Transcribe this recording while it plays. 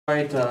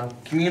Try to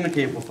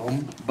communicate with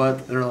them,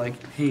 but they're like,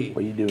 hey.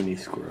 What are you doing, you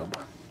scrub?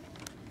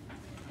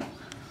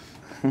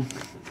 They're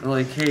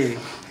like, hey,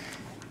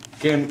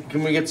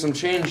 can we get some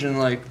change? And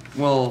like,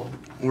 well,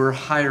 we're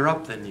higher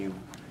up than you.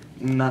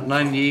 Not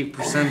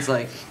 98%'s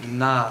like,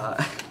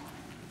 nah.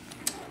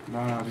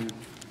 Nah, dude.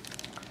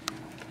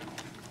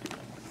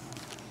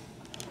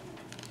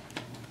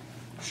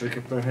 Should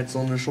keep their heads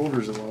on their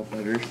shoulders a lot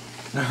better.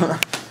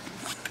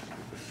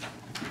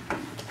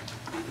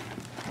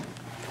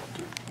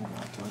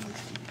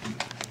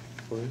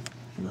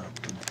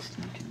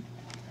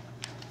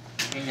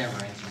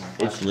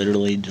 It's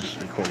literally just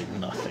recording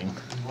nothing.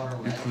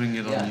 You're putting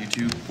it on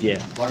YouTube?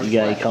 Yeah. You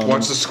got any comments?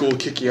 Watch the school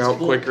kick you out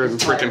quicker than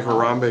freaking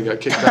Harambe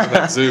got kicked out of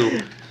that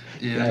zoo.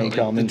 Yeah, any like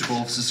comments? the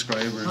 12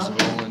 subscribers are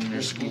all in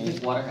their school.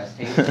 Water has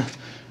taste.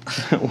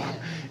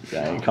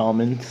 Got any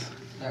comments?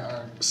 There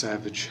are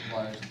Savage.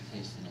 waters with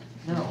taste in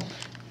it. No.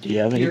 Do you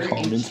have any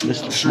comments,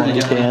 Mr. I'm sure you Smarty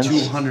have like Pants?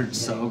 200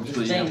 subs,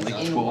 but you have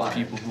like 12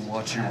 people who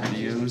watch your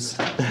videos.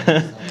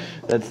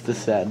 That's the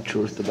sad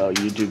truth about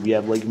YouTube. You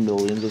have like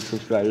millions of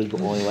subscribers,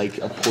 but only like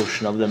a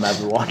portion of them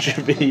ever watch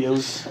your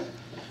videos.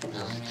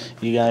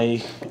 You got any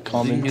If you can get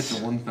comments?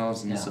 to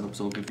 1,000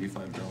 subs, I'll give you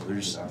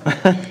 $5.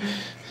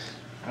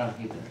 I don't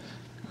keep it.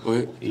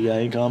 What? You got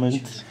any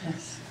comments?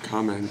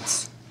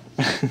 Comments.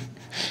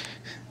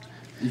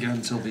 You got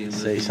until the end of the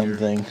Say year.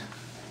 something.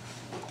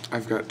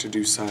 I've got to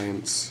do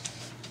science.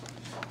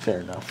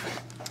 Fair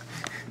enough.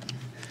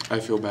 I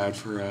feel bad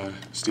for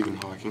Stephen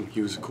Hawking.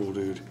 He was a cool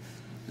dude.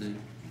 Yeah.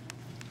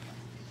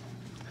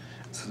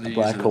 So A they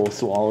black use hole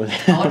swallowed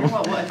I wonder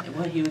him.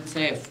 what he would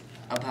say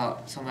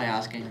about somebody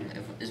asking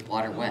if is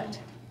water wet.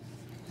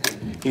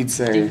 He'd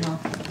say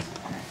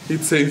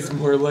it's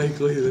more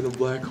likely than a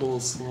black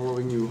hole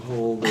swallowing you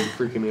whole than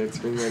freaking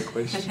answering that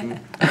question.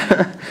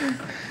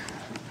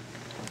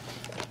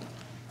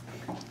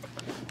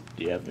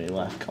 Do you have any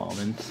last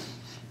comments?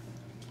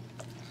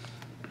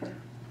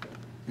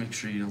 Make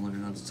sure you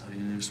learn how to tie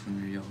your noose when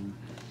you're young.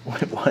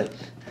 What?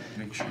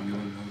 Make sure you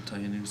learn how to tie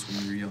your noose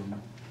when you're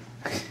young.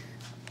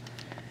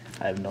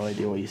 I have no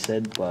idea what you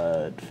said,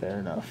 but fair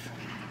enough.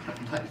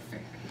 But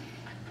fair.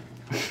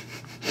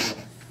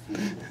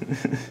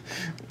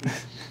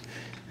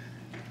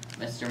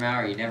 Mr.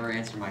 Maurer, you never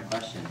answered my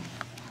question.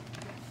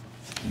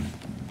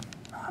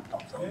 Up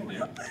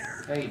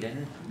there. No, you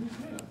didn't.